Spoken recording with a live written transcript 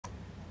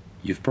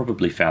You've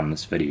probably found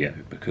this video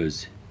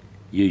because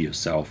you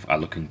yourself are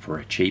looking for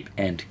a cheap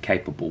and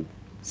capable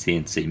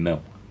CNC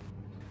mill.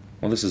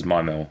 Well, this is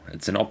my mill.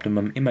 It's an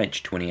Optimum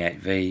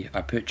MH28V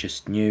I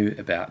purchased new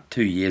about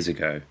 2 years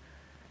ago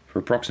for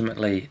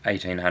approximately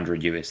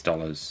 $1,800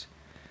 US.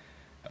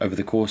 Over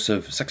the course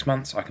of 6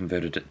 months I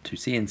converted it to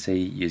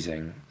CNC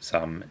using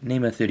some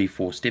Nema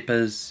 34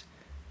 steppers,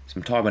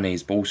 some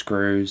Taiwanese ball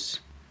screws,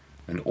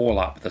 and all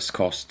up this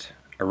cost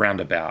around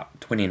about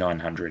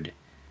 $2,900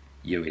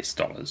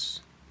 US.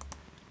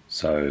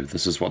 So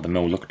this is what the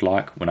mill looked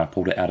like when I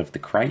pulled it out of the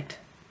crate,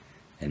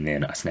 and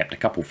then I snapped a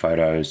couple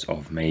photos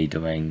of me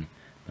doing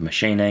the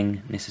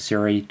machining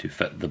necessary to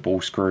fit the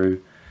ball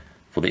screw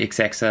for the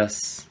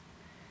x-axis,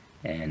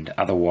 and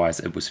otherwise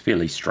it was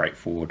fairly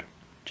straightforward,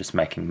 just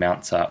making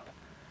mounts up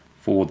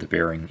for the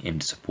bearing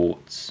end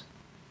supports.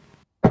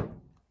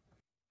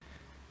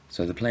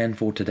 So the plan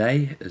for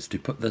today is to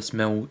put this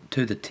mill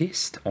to the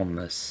test on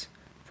this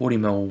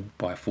 40mm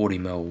by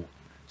 40mm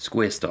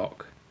square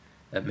stock.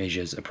 It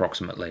measures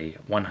approximately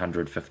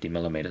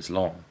 150mm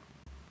long.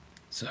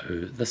 So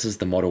this is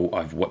the model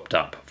I've whipped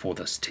up for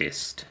this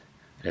test.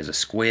 It has a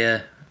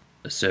square,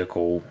 a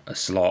circle, a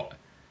slot,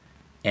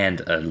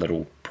 and a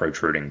little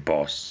protruding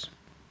boss.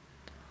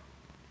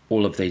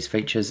 All of these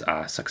features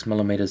are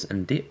 6mm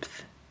in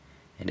depth,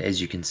 and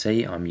as you can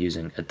see I'm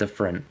using a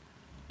different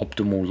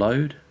optimal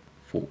load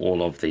for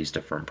all of these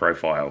different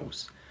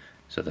profiles.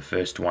 So the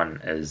first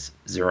one is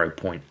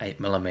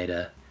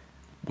 0.8mm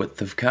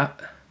width of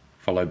cut,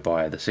 followed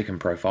by the second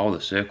profile,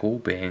 the circle,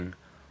 being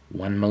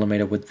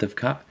 1mm width of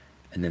cut,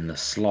 and then the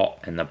slot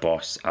and the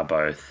boss are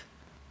both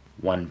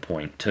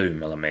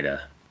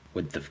 1.2mm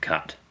width of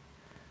cut.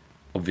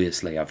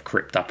 Obviously I've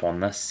crept up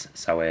on this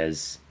so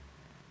as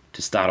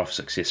to start off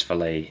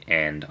successfully,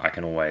 and I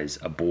can always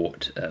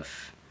abort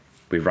if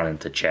we run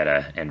into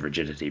chatter and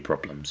rigidity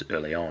problems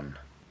early on.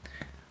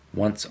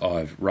 Once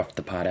I've roughed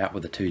the part out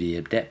with a 2D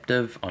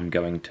adaptive, I'm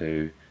going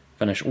to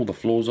finish all the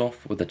floors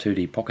off with a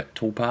 2D pocket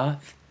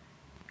toolpath,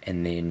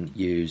 and then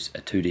use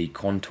a 2D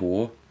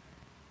contour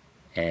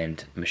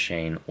and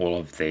machine all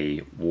of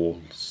the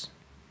walls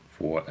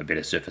for a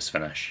better surface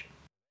finish.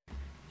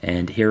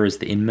 And here is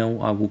the end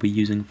mill I will be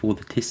using for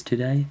the test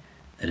today.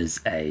 It is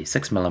a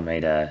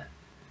 6mm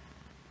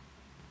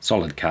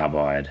solid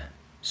carbide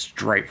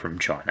straight from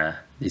China.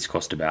 These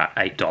cost about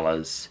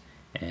 $8,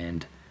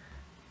 and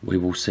we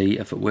will see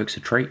if it works a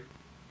treat.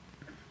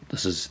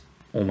 This is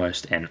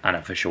almost an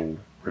unofficial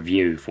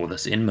review for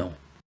this end mill.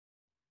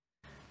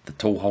 The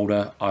tool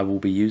holder I will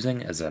be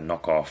using is a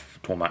knockoff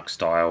Tormach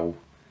style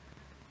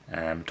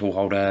tool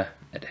holder.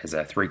 It has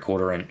a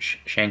 3/4 inch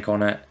shank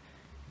on it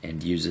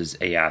and uses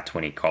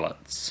ER20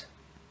 collets.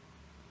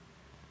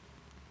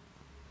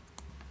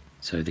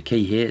 So the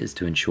key here is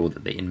to ensure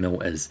that the end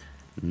mill is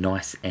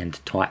nice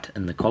and tight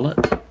in the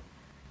collet,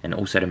 and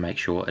also to make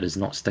sure it is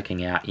not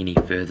sticking out any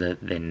further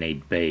than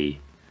need be.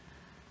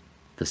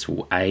 This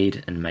will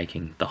aid in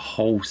making the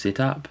whole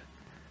setup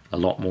a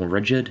lot more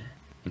rigid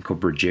and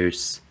could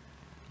reduce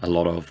a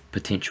lot of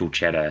potential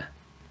chatter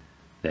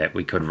that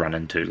we could run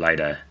into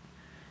later.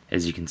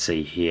 As you can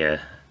see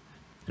here,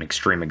 an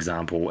extreme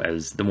example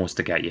is the more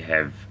stick out you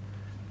have,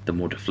 the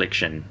more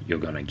deflection you're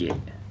going to get.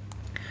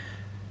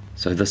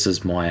 So this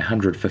is my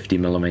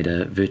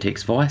 150mm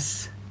vertex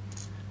vise.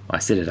 I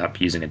set it up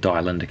using a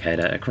dial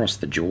indicator across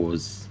the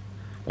jaws,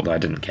 although I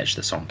didn't catch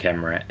this on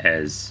camera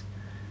as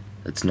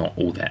it's not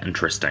all that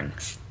interesting.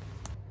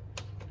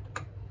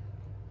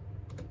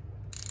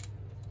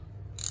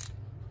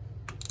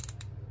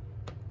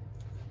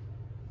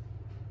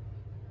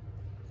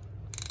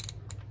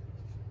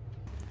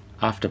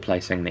 After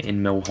placing the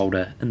end mill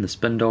holder in the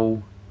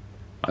spindle,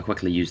 I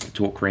quickly used the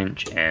torque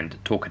wrench and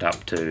torque it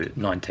up to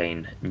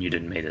 19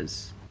 Newton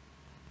meters.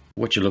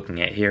 What you're looking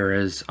at here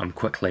is I'm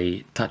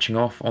quickly touching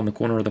off on the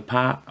corner of the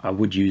part. I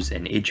would use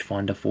an edge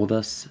finder for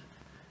this,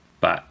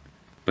 but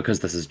because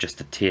this is just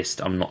a test,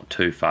 I'm not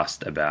too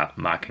fussed about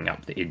marking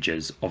up the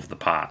edges of the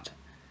part,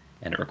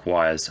 and it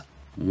requires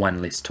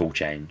one less tool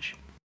change.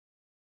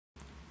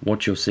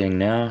 What you're seeing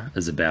now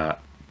is about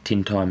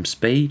 10 times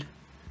speed,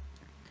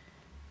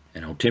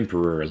 and I'll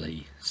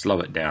temporarily slow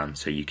it down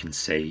so you can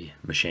see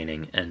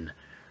machining in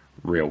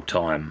real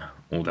time,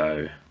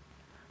 although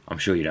I'm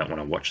sure you don't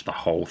want to watch the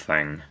whole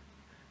thing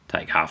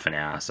take half an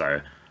hour,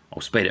 so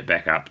I'll speed it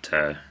back up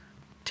to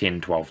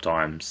 10-12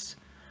 times,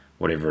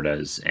 whatever it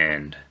is,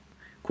 and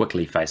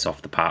quickly face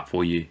off the part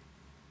for you.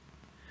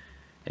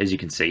 As you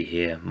can see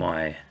here,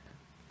 my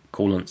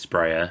coolant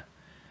sprayer,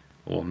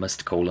 or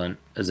mist coolant,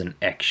 isn't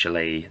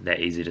actually that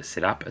easy to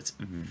set up. It's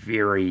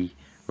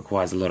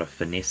requires a lot of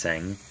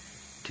finessing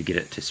to get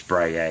it to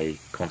spray a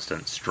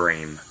constant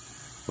stream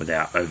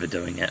without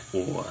overdoing it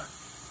or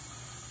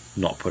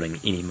not putting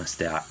any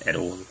mist out at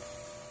all.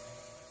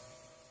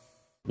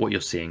 What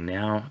you're seeing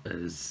now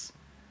is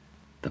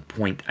the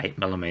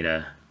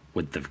 0.8mm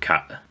width of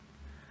cut.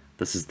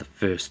 This is the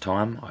first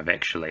time I've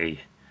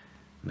actually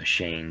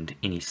machined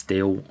any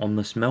steel on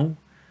this mill,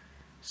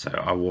 so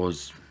I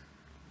was,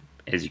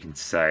 as you can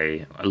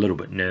say, a little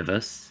bit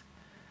nervous.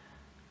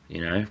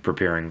 you know,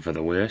 preparing for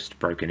the worst,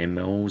 broken end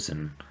mills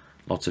and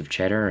lots of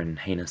chatter and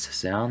heinous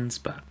sounds,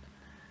 but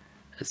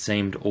it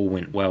seemed all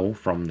went well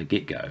from the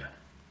get-go.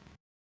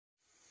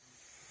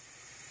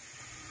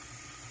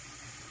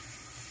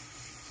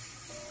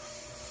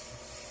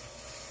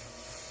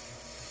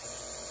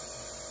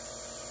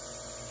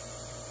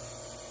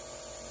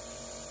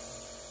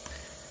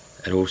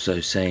 It also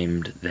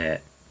seemed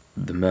that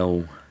the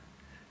mill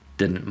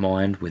didn't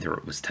mind whether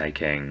it was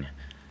taking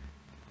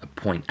a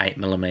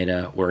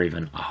 0.8mm or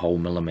even a whole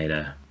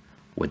millimeter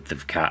width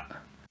of cut.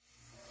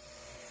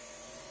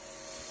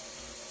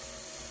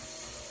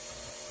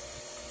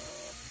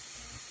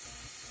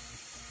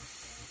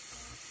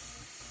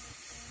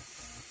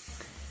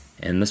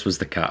 And this was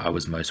the cut I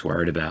was most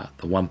worried about,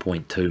 the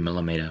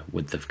 1.2mm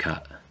width of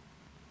cut.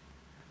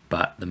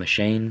 But the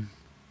machine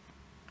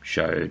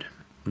showed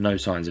no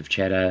signs of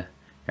chatter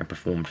and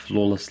performed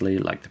flawlessly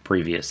like the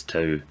previous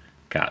two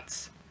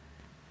cuts.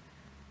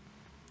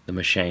 The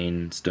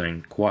machine's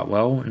doing quite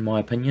well in my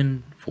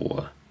opinion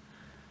for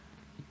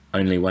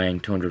only weighing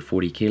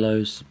 240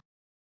 kilos.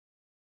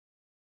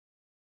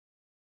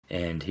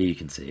 And here you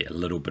can see a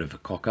little bit of a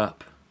cock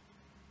up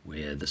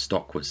where the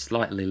stock was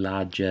slightly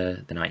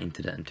larger than I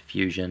entered it into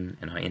fusion,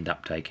 and I end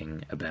up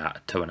taking about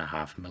a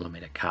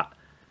 2.5mm cut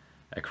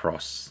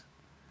across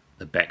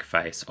the back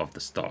face of the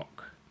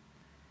stock.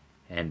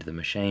 And the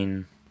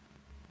machine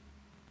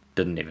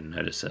didn't even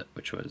notice it,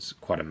 which was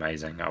quite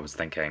amazing. I was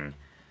thinking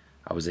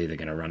I was either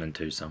going to run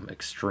into some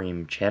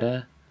extreme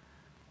chatter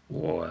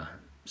or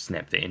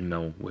snap the end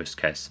mill, worst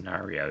case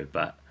scenario,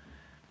 but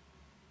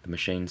the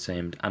machine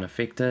seemed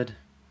unaffected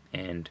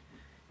and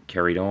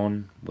carried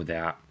on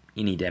without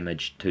any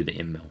damage to the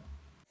end mill.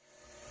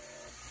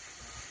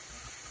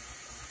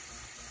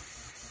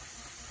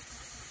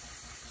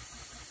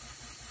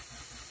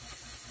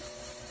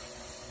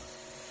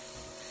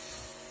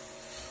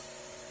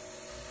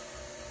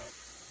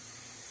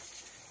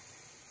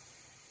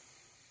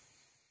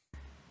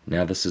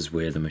 Now this is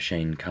where the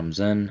machine comes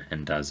in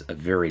and does a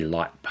very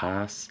light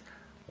pass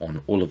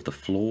on all of the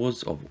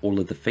flaws of all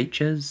of the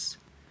features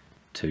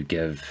to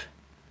give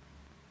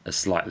a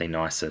slightly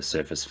nicer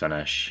surface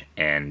finish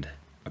and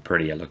a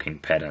prettier looking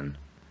pattern.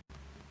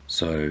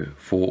 So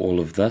for all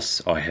of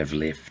this I have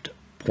left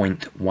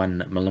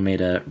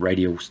 0.1mm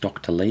radial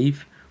stock to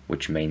leave,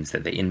 which means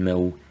that the end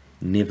mill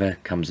never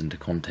comes into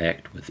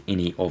contact with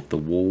any of the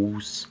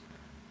walls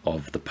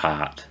of the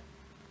part.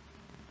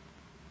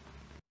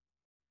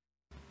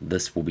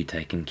 This will be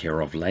taken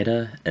care of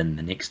later in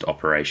the next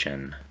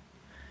operation,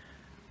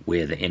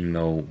 where the end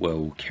mill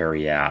will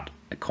carry out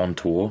a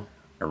contour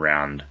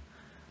around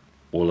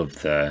all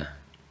of the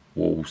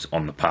walls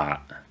on the part.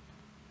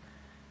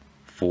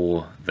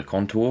 For the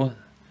contour,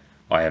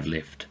 I have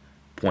left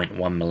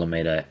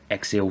 0.1mm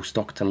axial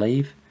stock to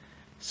leave,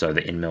 so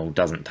the end mill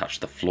doesn't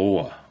touch the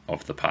floor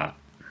of the part.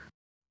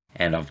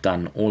 And I've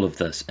done all of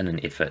this in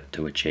an effort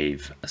to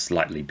achieve a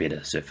slightly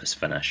better surface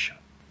finish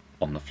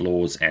on the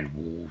floors and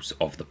walls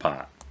of the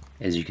part.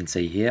 As you can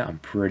see here, I'm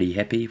pretty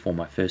happy for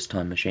my first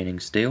time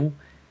machining steel,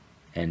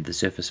 and the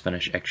surface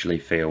finish actually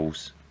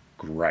feels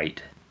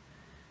great.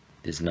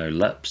 There's no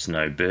lips,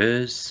 no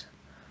burrs,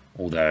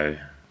 although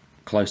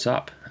close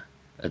up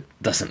it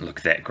doesn't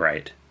look that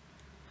great,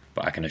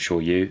 but I can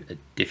assure you it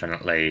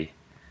definitely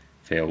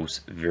feels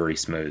very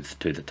smooth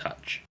to the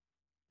touch.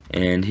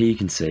 And here you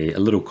can see a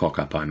little cock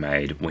up I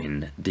made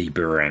when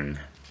deburring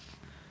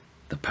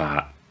the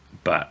part,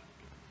 but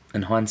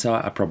in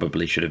hindsight I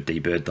probably should have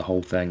deburred the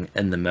whole thing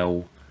in the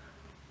mill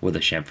with a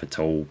chamfer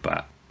tool,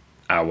 but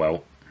ah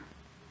well.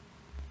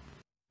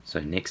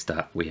 So next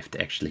up we have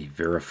to actually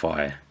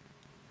verify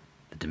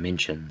the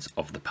dimensions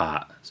of the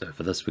part. So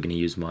for this we're going to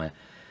use my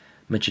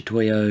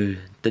Mitutoyo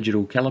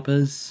digital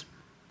calipers.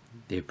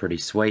 They're pretty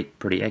sweet,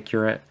 pretty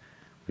accurate.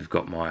 We've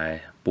got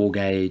my bore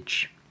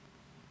gauge,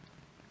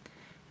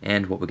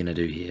 and what we're going to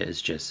do here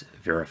is just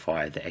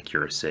verify the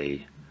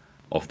accuracy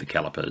of the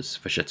calipers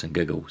for shits and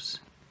giggles.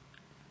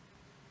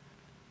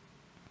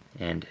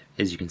 And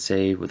as you can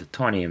see, with a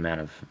tiny amount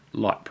of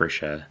light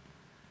pressure,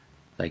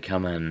 they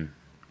come in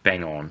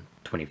bang on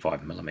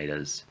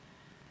 25mm.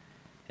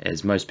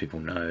 As most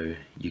people know,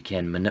 you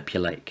can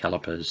manipulate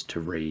calipers to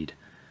read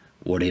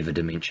whatever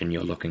dimension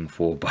you're looking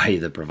for by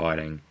either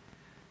providing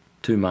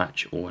too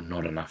much or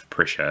not enough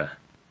pressure.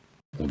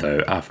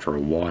 Although after a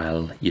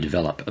while you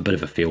develop a bit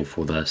of a feel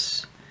for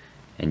this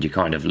and you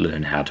kind of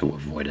learn how to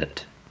avoid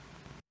it.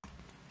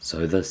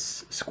 So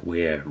this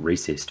square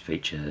recessed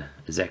feature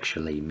is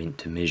actually meant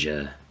to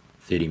measure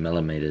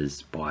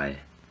 30mm by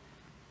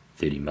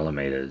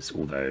 30mm,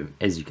 although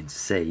as you can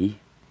see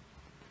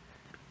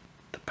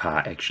the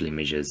part actually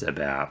measures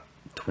about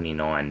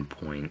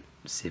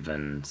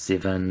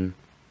 29.77,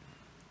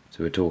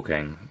 so we're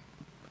talking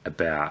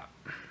about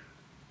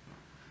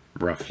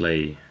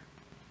roughly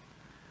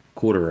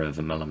 1/4 of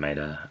a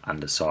millimeter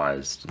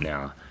undersized.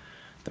 Now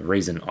the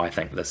reason I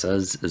think this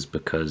is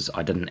because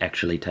I didn't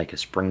actually take a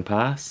spring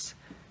pass,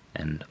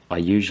 and I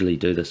usually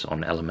do this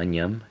on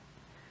aluminium,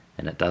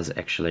 and it does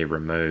actually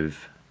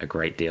remove a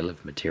great deal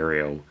of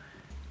material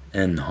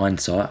In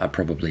hindsight, I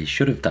probably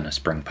should have done a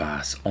spring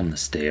pass on the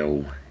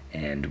steel,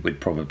 and we'd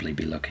probably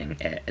be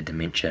looking at a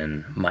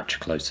dimension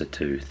much closer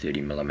to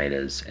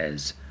 30mm,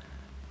 as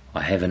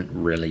I haven't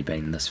really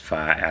been this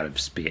far out of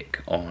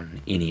spec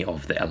on any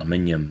of the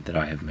aluminium that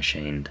I have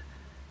machined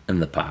in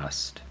the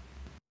past.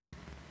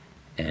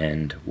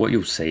 And what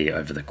you'll see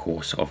over the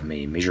course of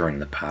me measuring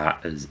the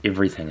part is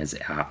everything is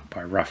out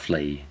by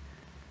roughly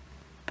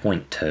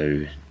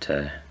 0.2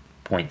 to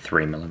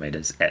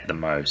 0.3mm at the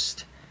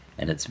most,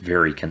 and it's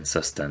very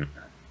consistent.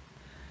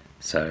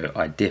 So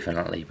I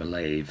definitely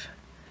believe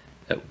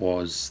it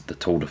was the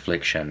tool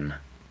deflection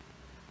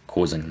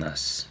causing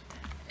this.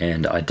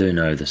 And I do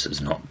know this is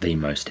not the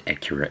most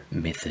accurate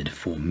method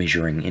for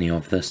measuring any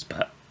of this,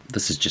 but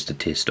this is just a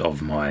test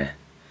of my,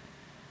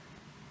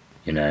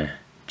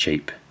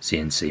 cheap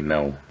CNC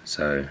mill,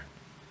 so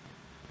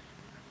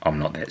I'm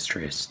not that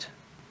stressed.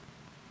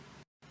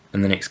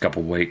 In the next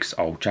couple of weeks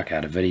I'll chuck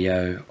out a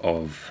video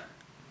of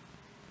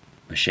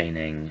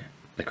machining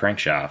the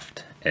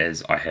crankshaft,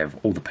 as I have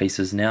all the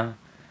pieces now.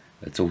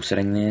 It's all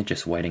sitting there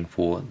just waiting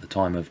for the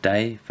time of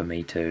day for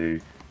me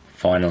to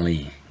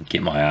finally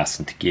get my ass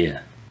into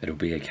gear. It'll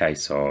be a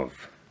case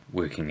of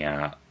working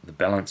out the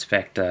balance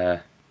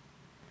factor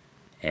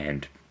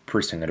and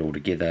pressing it all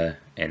together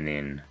and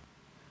then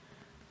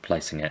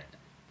placing it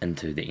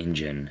into the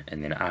engine,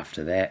 and then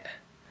after that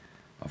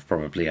I've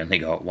probably only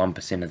got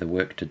 1% of the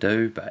work to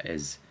do, but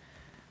as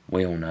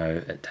we all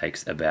know, it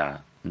takes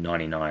about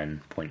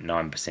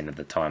 99.9% of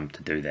the time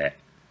to do that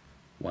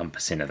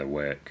 1% of the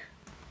work.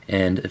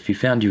 And if you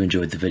found you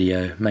enjoyed the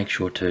video, make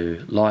sure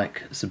to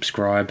like,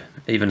 subscribe,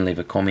 even leave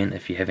a comment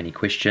if you have any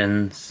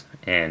questions,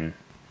 and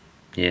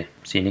yeah,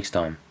 see you next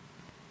time.